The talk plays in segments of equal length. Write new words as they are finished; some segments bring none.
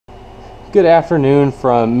Good afternoon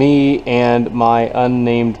from me and my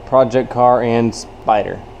unnamed project car and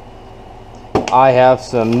spider. I have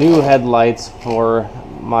some new headlights for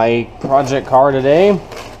my project car today.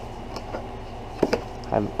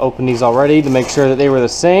 I've opened these already to make sure that they were the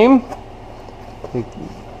same.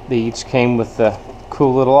 They each came with the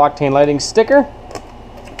cool little Octane Lighting sticker.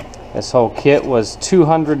 This whole kit was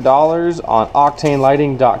 $200 on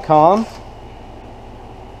octanelighting.com.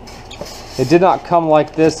 It did not come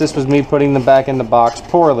like this. This was me putting them back in the box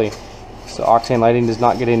poorly. So Octane Lighting does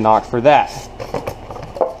not get a knock for that.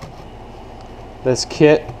 This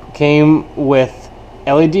kit came with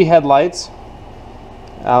LED headlights.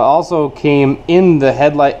 Also came in the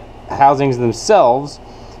headlight housings themselves.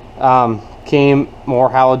 Came more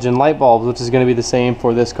halogen light bulbs, which is going to be the same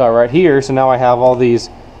for this car right here. So now I have all these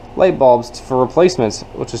light bulbs for replacements,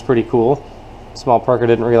 which is pretty cool. Small perk I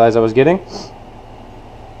didn't realize I was getting.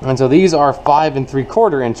 And so these are 5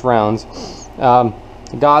 3/4 inch rounds.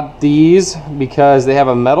 Got these because they have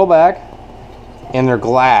a metal back and they're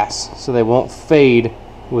glass, so they won't fade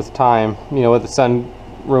with time. You know, when the sun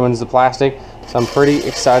ruins the plastic. So I'm pretty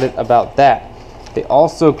excited about that. They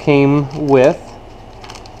also came with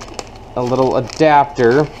a little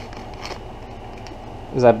adapter,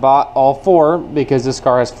 as I bought all 4 because this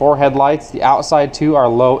car has 4 headlights. The outside 2 are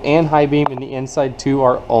low and high beam, and the inside 2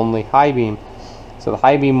 are only high beam. So the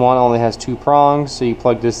high beam one only has 2 prongs, so you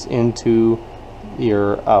plug this into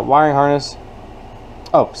your wiring harness.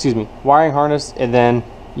 Oh, excuse me, wiring harness, and then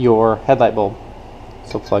your headlight bulb.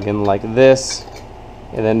 So plug in like this,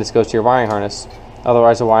 and then this goes to your wiring harness.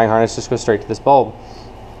 Otherwise, the wiring harness just goes straight to this bulb.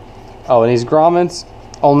 Oh, and these grommets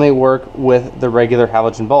only work with the regular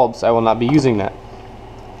halogen bulbs. I will not be using that.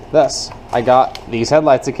 Thus, I got these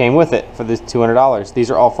headlights that came with it for this $200.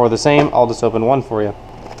 These are all 4 the same. I'll just open one for you.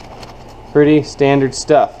 Pretty standard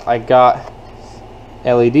stuff. I got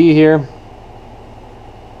LED here.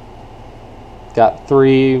 Got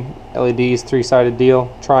 3 LEDs, 3-sided deal,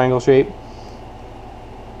 triangle shape,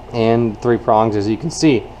 and 3 prongs, as you can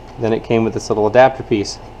see. Then it came with this little adapter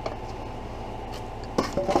piece.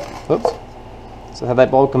 Oops. So the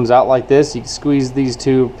headlight bulb comes out like this. You can squeeze these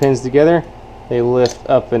 2 pins together. They lift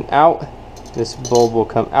up and out. This bulb will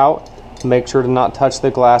come out. Make sure to not touch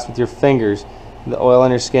the glass with your fingers. The oil on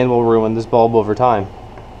your skin will ruin this bulb over time.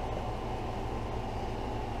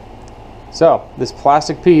 So this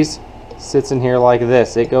plastic piece sits in here like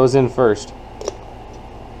this. It goes in first,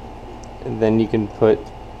 and then you can put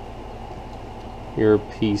your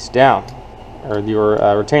piece down, or your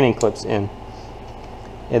retaining clips in,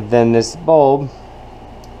 and then this bulb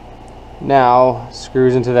now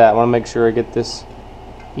screws into that. I want to make sure I get this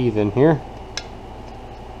even here.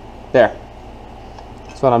 There.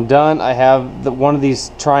 So when I'm done, I have one of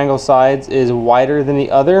these triangle sides is wider than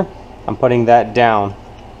the other. I'm putting that down.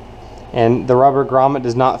 And the rubber grommet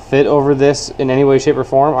does not fit over this in any way, shape, or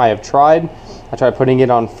form. I have tried. I tried putting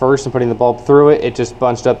it on first and putting the bulb through it. It just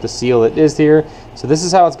bunched up the seal that is here. So this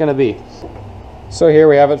is how it's going to be. So here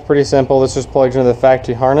we have it. It's pretty simple. This just plugs into the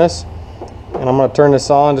factory harness. And I'm going to turn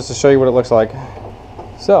this on just to show you what it looks like.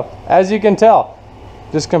 So as you can tell,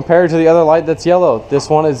 just compared to the other light that's yellow, this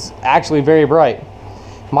one is actually very bright.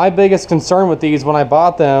 My biggest concern with these when I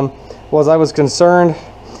bought them was I was concerned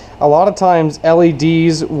a lot of times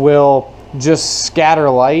LEDs will just scatter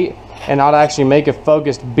light and not actually make a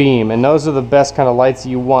focused beam, and those are the best kind of lights that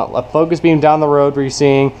you want. A focused beam down the road where you're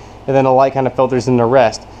seeing, and then a light kind of filters in the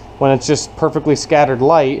rest. When it's just perfectly scattered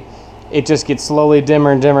light, it just gets slowly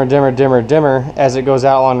dimmer and dimmer, dimmer, dimmer, dimmer as it goes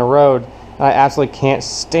out on the road. And I absolutely can't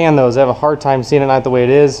stand those. I have a hard time seeing it night the way it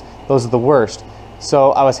is. Those are the worst.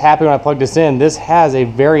 So I was happy when I plugged this in. This has a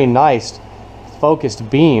very nice focused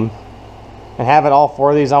beam, and having all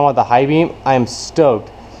 4 of these on with the high beam, I am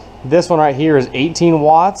stoked. This one right here is 18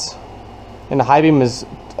 watts, and the high beam is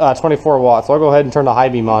 24 watts. So I'll go ahead and turn the high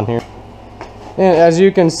beam on here. And as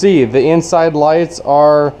you can see, the inside lights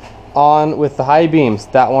are on with the high beams.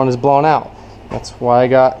 That one is blown out. That's why I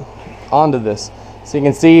got onto this. So you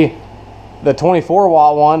can see the 24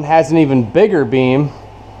 watt one has an even bigger beam,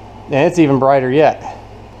 and it's even brighter yet.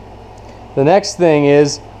 The next thing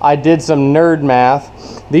is I did some nerd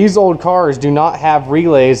math. These old cars do not have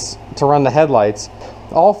relays to run the headlights.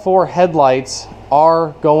 All 4 headlights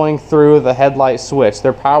are going through the headlight switch.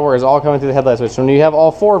 Their power is all coming through the headlight switch. When you have all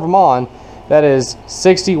 4 of them on, that is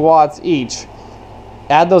 60 watts each.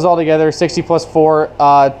 Add those all together, 60 plus 4,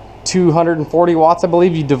 240 watts, I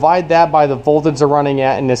believe. You divide that by the voltage they're running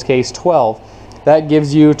at, in this case 12. That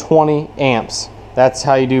gives you 20 amps. That's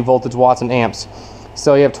how you do voltage, watts, and amps.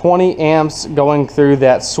 So you have 20 amps going through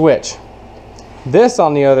that switch. This,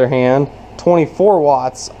 on the other hand, 24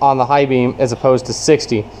 watts on the high beam as opposed to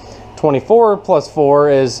 60. 24 plus 4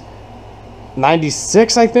 is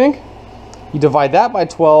 96, I think. You divide that by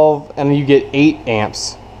 12 and you get 8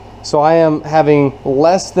 amps. So I am having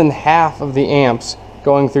less than half of the amps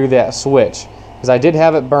going through that switch, because I did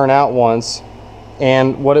have it burn out once,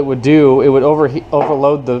 and what it would do, it would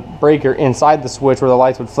overload the breaker inside the switch where the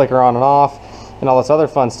lights would flicker on and off and all this other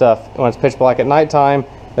fun stuff. When it's pitch black at nighttime,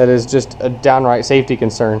 that is just a downright safety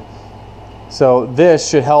concern. So this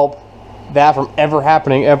should help that from ever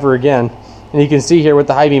happening ever again. And you can see here with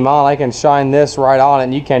the high beam on, I can shine this right on it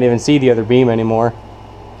and you can't even see the other beam anymore.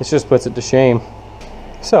 It just puts it to shame.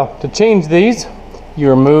 So to change these, you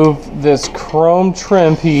remove this chrome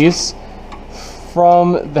trim piece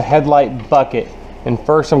from the headlight bucket. And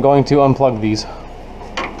first I'm going to unplug these.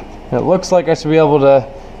 And it looks like I should be able to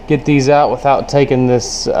get these out without taking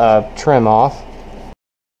this trim off.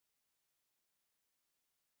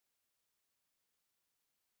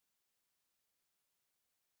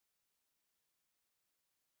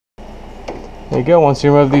 There you go. Once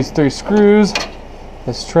you remove these 3 screws,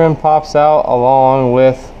 this trim pops out along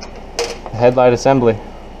with the headlight assembly.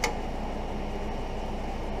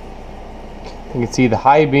 You can see the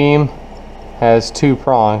high beam has 2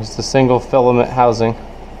 prongs. It's a single filament housing.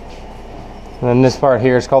 And then this part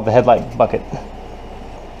here is called the headlight bucket.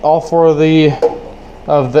 All 4 of the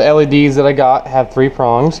LEDs that I got have 3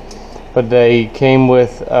 prongs, but they came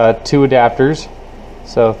with 2 adapters.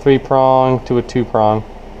 So 3 prong to a 2 prong.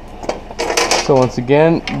 So once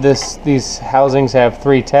again, these housings have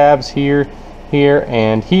 3 tabs here, here,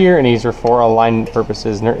 and here, and these are for alignment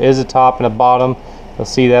purposes. And there is a top and a bottom. You'll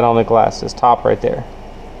see that on the glass. This top right there.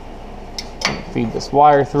 Feed this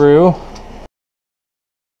wire through.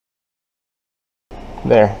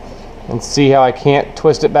 There. And see how I can't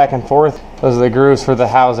twist it back and forth? Those are the grooves for the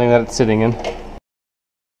housing that it's sitting in.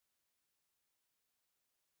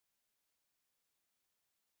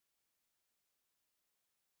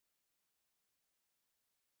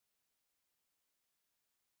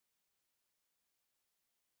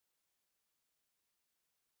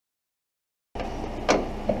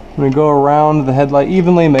 I'm going to go around the headlight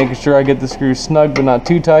evenly, making sure I get the screws snug but not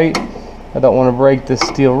too tight. I don't want to break this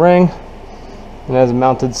steel ring. And it has it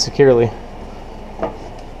mounted securely.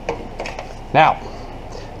 Now,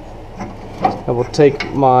 I will take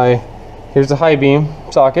here's the high beam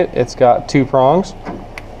socket. It's got 2 prongs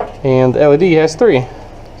and the LED has 3.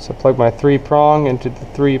 So plug my 3 prong into the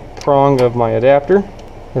 3 prong of my adapter.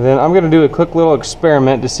 And then I'm going to do a quick little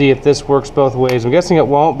experiment to see if this works both ways. I'm guessing it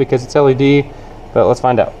won't because it's LED, but let's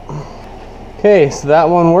find out. Okay, so that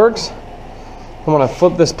one works. I'm going to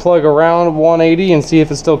flip this plug around 180 and see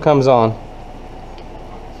if it still comes on.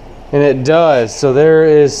 And it does. So there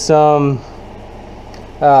is some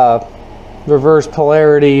reverse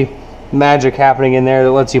polarity magic happening in there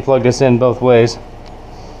that lets you plug this in both ways.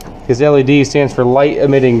 Because LED stands for light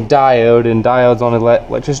emitting diode, and diodes only let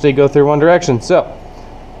electricity go through one direction. So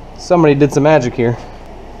somebody did some magic here.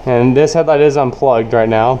 And this headlight is unplugged right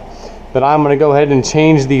now. But I'm going to go ahead and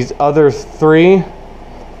change these other 3,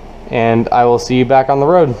 and I will see you back on the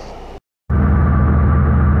road.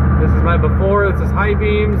 This is my before. This is high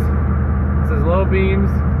beams. This is low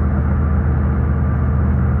beams.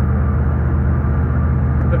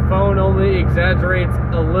 The phone only exaggerates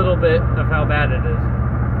a little bit of how bad it is.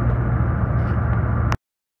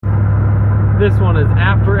 This one is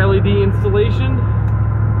after LED installation,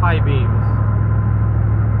 high beams.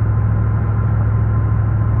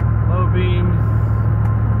 Low beams,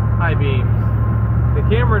 high beams. The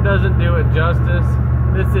camera doesn't do it justice.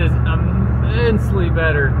 This is immensely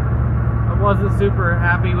better. I wasn't super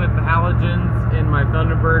happy with the halogens in my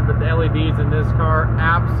Thunderbird, but the LEDs in this car,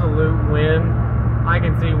 absolute win. I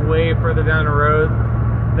can see way further down the road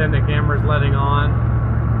than the camera's letting on.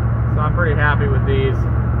 So I'm pretty happy with these.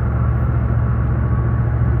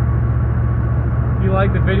 If you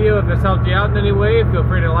like the video, if this helped you out in any way, feel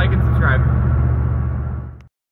free to like and subscribe.